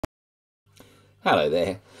Hello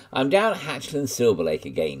there, I'm down at Hatchlands Silver Lake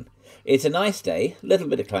again. It's a nice day, little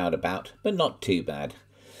bit of cloud about, but not too bad.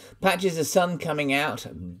 Patches of sun coming out,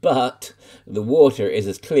 but the water is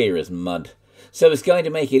as clear as mud, so it's going to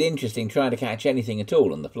make it interesting trying to catch anything at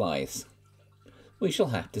all on the flies. We shall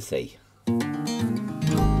have to see.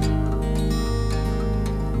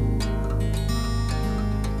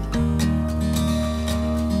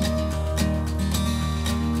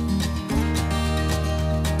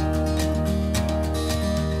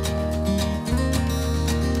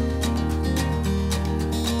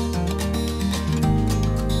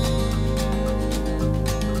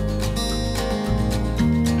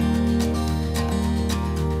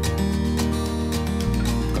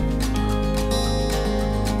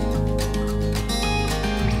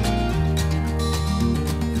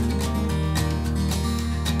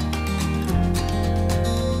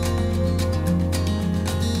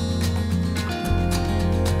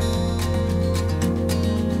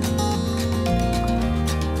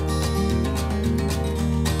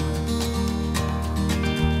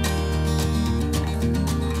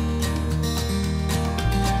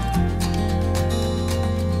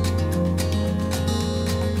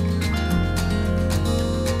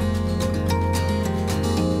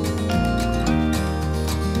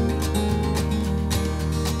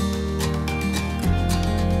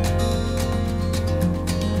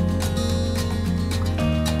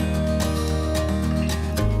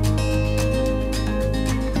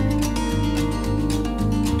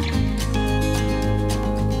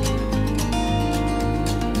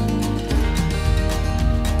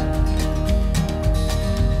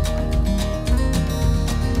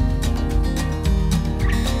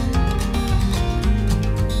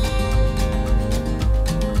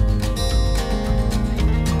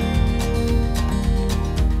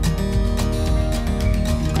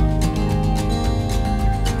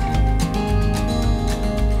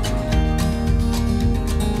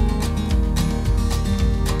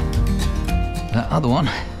 That other one,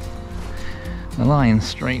 the line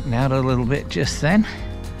straightened out a little bit just then.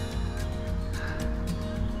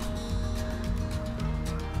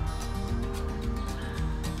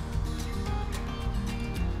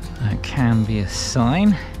 That can be a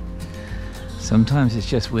sign. Sometimes it's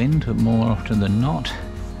just wind, but more often than not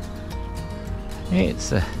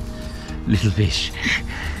it's a little fish.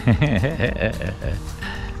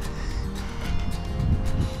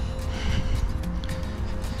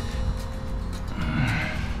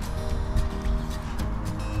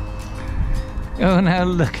 Oh, now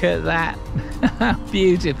look at that. How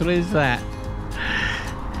beautiful is that?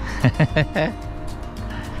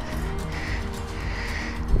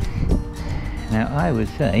 Now I would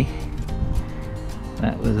say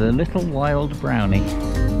that was a little wild brownie.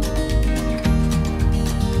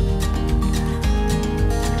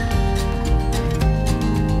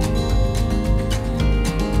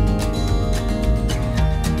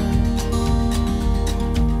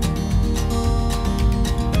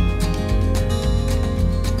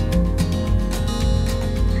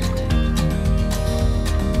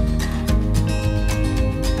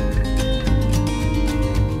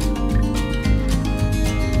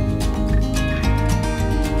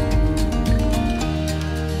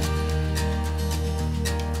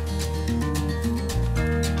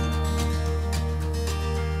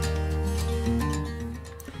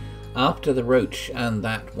 After the roach and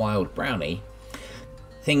that wild brownie,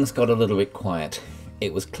 things got a little bit quiet.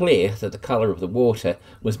 It was clear that the colour of the water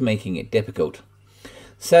was making it difficult.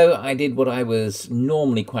 So I did what I was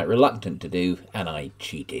normally quite reluctant to do, and I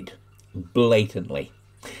cheated. Blatantly.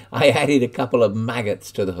 I added a couple of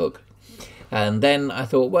maggots to the hook. And then I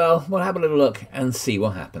thought, well, we'll have a little look and see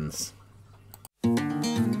what happens.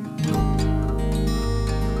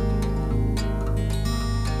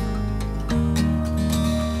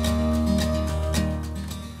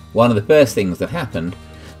 One of the first things that happened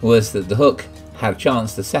was that the hook had a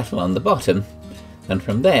chance to settle on the bottom, and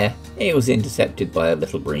from there it was intercepted by a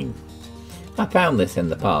little bream. I found this in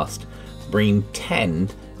the past. Bream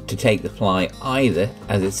tend to take the fly either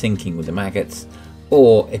as it's sinking with the maggots,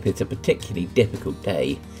 or if it's a particularly difficult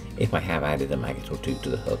day, if I have added a maggot or two to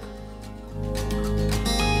the hook.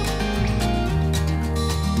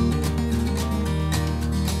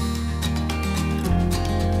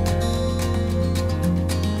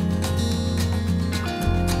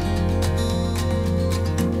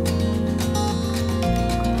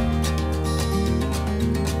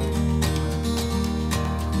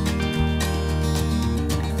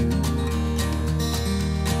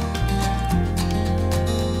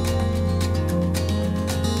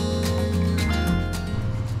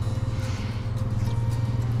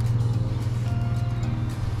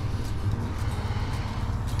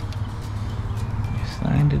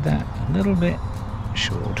 landed that a little bit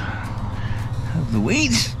short of the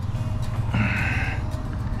weeds,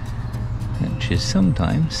 which is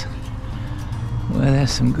sometimes where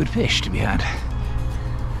there's some good fish to be had.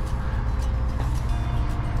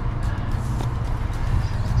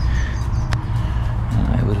 And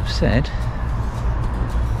I would have said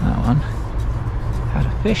that one had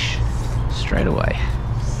a fish straight away.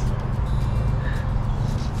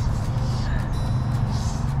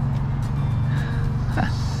 What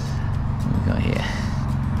have we got here?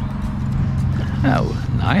 Oh,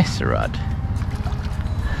 nice rod.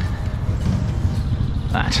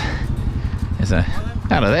 That is a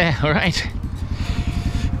out of there, all right.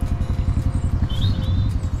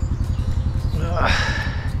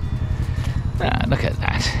 Ah, look at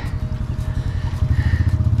that.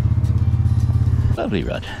 Lovely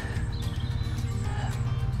rod.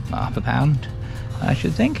 Half a pound, I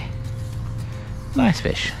should think. Nice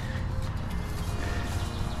fish.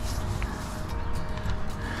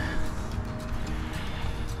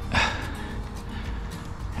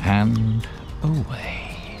 And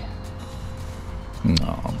away.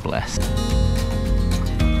 Oh, bless.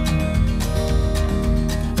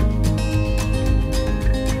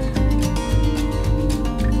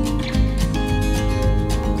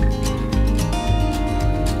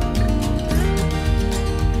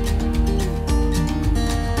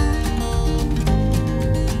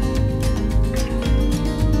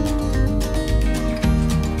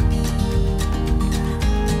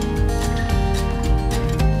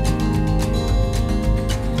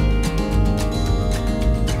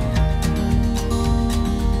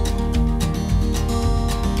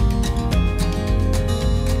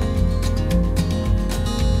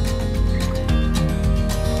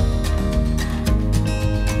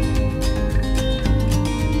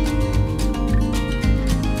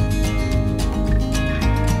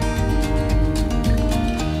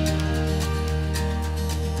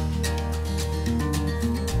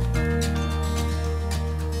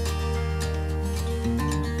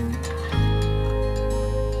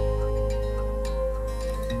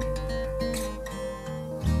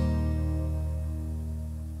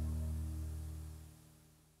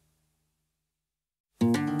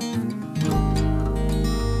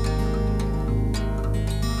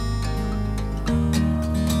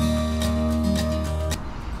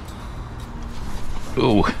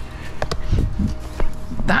 Oh,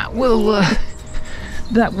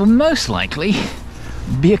 that will most likely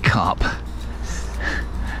be a carp.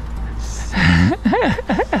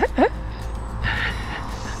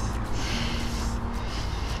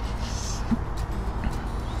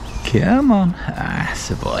 Come on,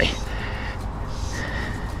 that's a boy.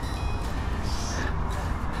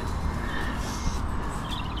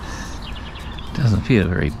 Doesn't feel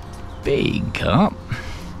very big carp.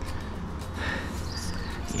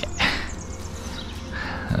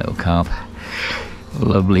 Little carp.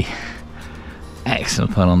 Lovely.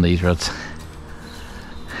 Excellent fun on these rods.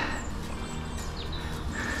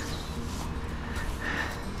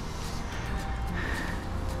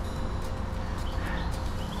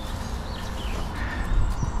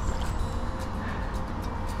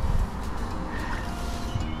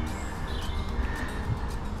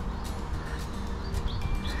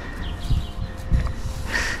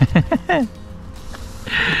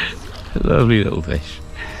 Lovely little fish.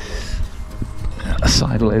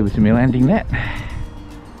 Sidle over to my landing net.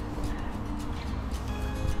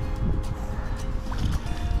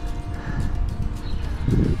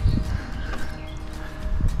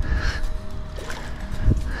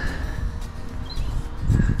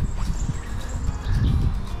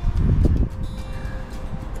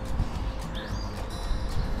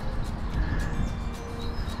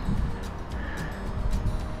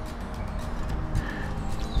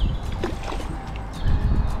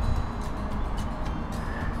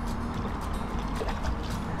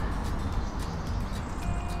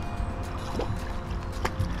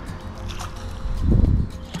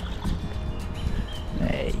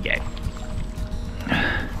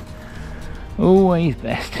 Always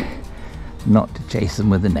best not to chase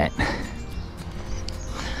them with the net.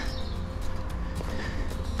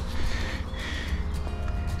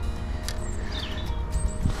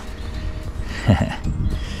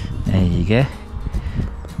 There you go.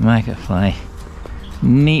 Microfly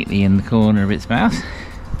neatly in the corner of its mouth.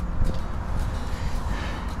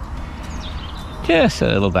 Just a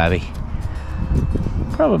little babby.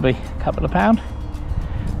 Probably a couple of pound.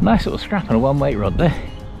 Nice little scrap on a one weight rod there.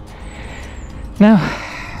 Now,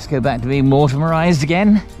 let's go back to being Mortimerized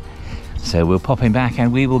again. So we'll pop him back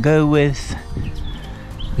and we will go with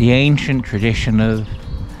the ancient tradition of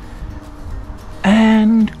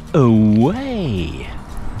and away.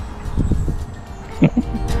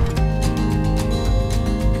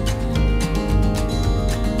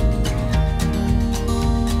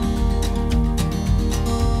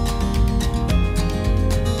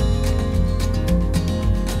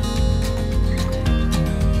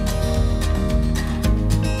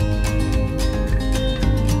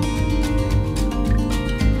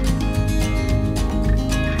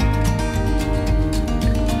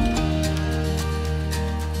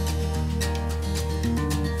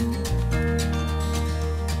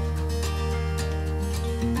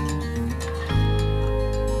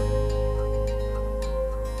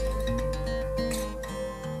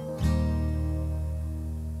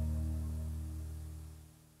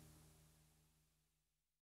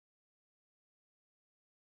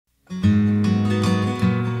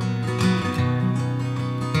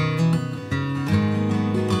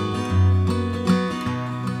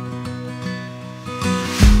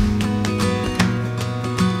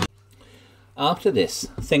 After this,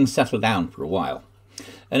 things settled down for a while,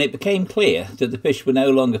 and it became clear that the fish were no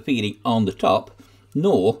longer feeding on the top,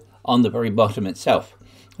 nor on the very bottom itself.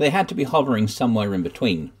 They had to be hovering somewhere in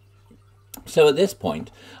between. So at this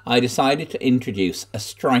point, I decided to introduce a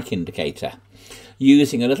strike indicator,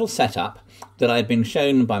 using a little setup that I'd been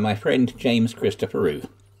shown by my friend James Christopherou.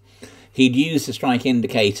 He'd used the strike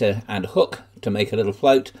indicator and a hook to make a little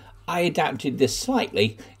float. I adapted this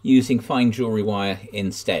slightly using fine jewellery wire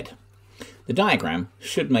instead. The diagram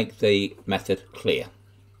should make the method clear.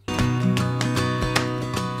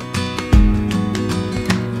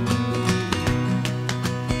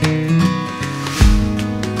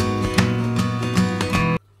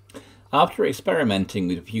 After experimenting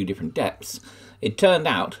with a few different depths, it turned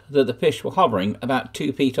out that the fish were hovering about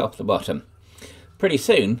 2 feet off the bottom. Pretty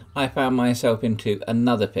soon I found myself into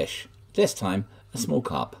another fish, this time a small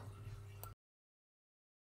carp.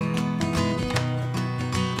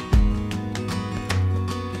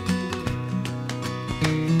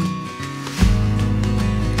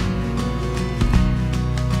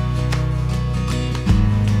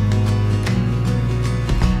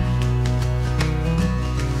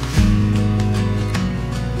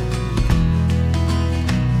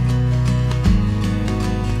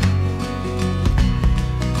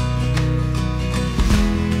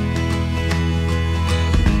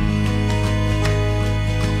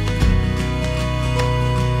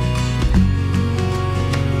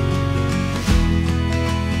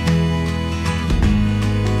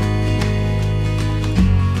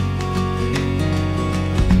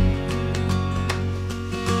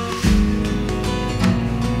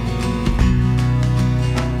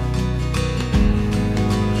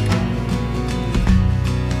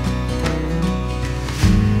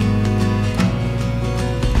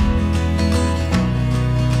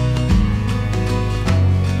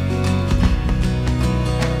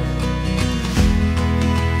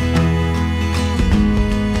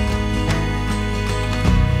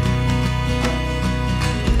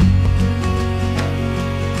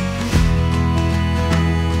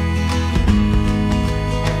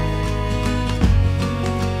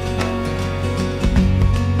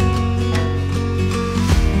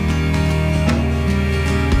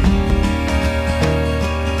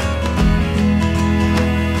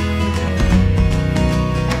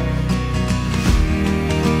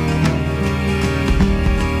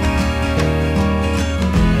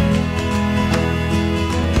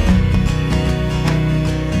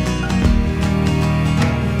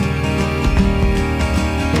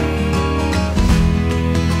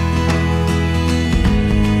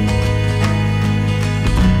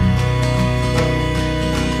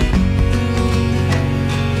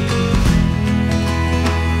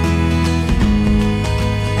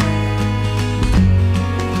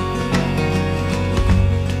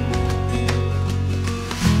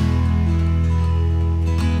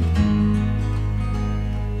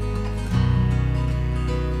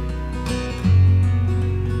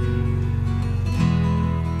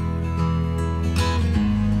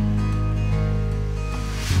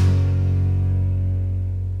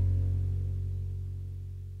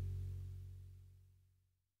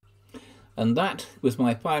 And that was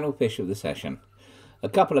my final fish of the session. A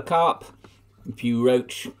couple of carp, a few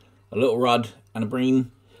roach, a little rudd and a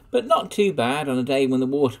bream, but not too bad on a day when the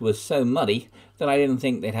water was so muddy that I didn't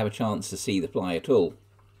think they'd have a chance to see the fly at all.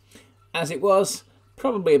 As it was,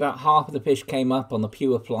 probably about half of the fish came up on the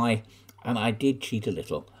pure fly, and I did cheat a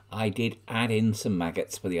little. I did add in some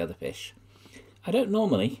maggots for the other fish. I don't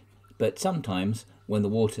normally, but sometimes when the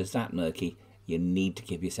water's that murky, you need to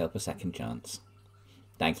give yourself a second chance.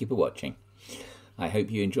 Thank you for watching. I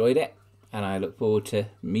hope you enjoyed it, and I look forward to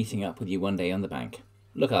meeting up with you one day on the bank.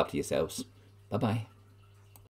 Look after yourselves. Bye-bye.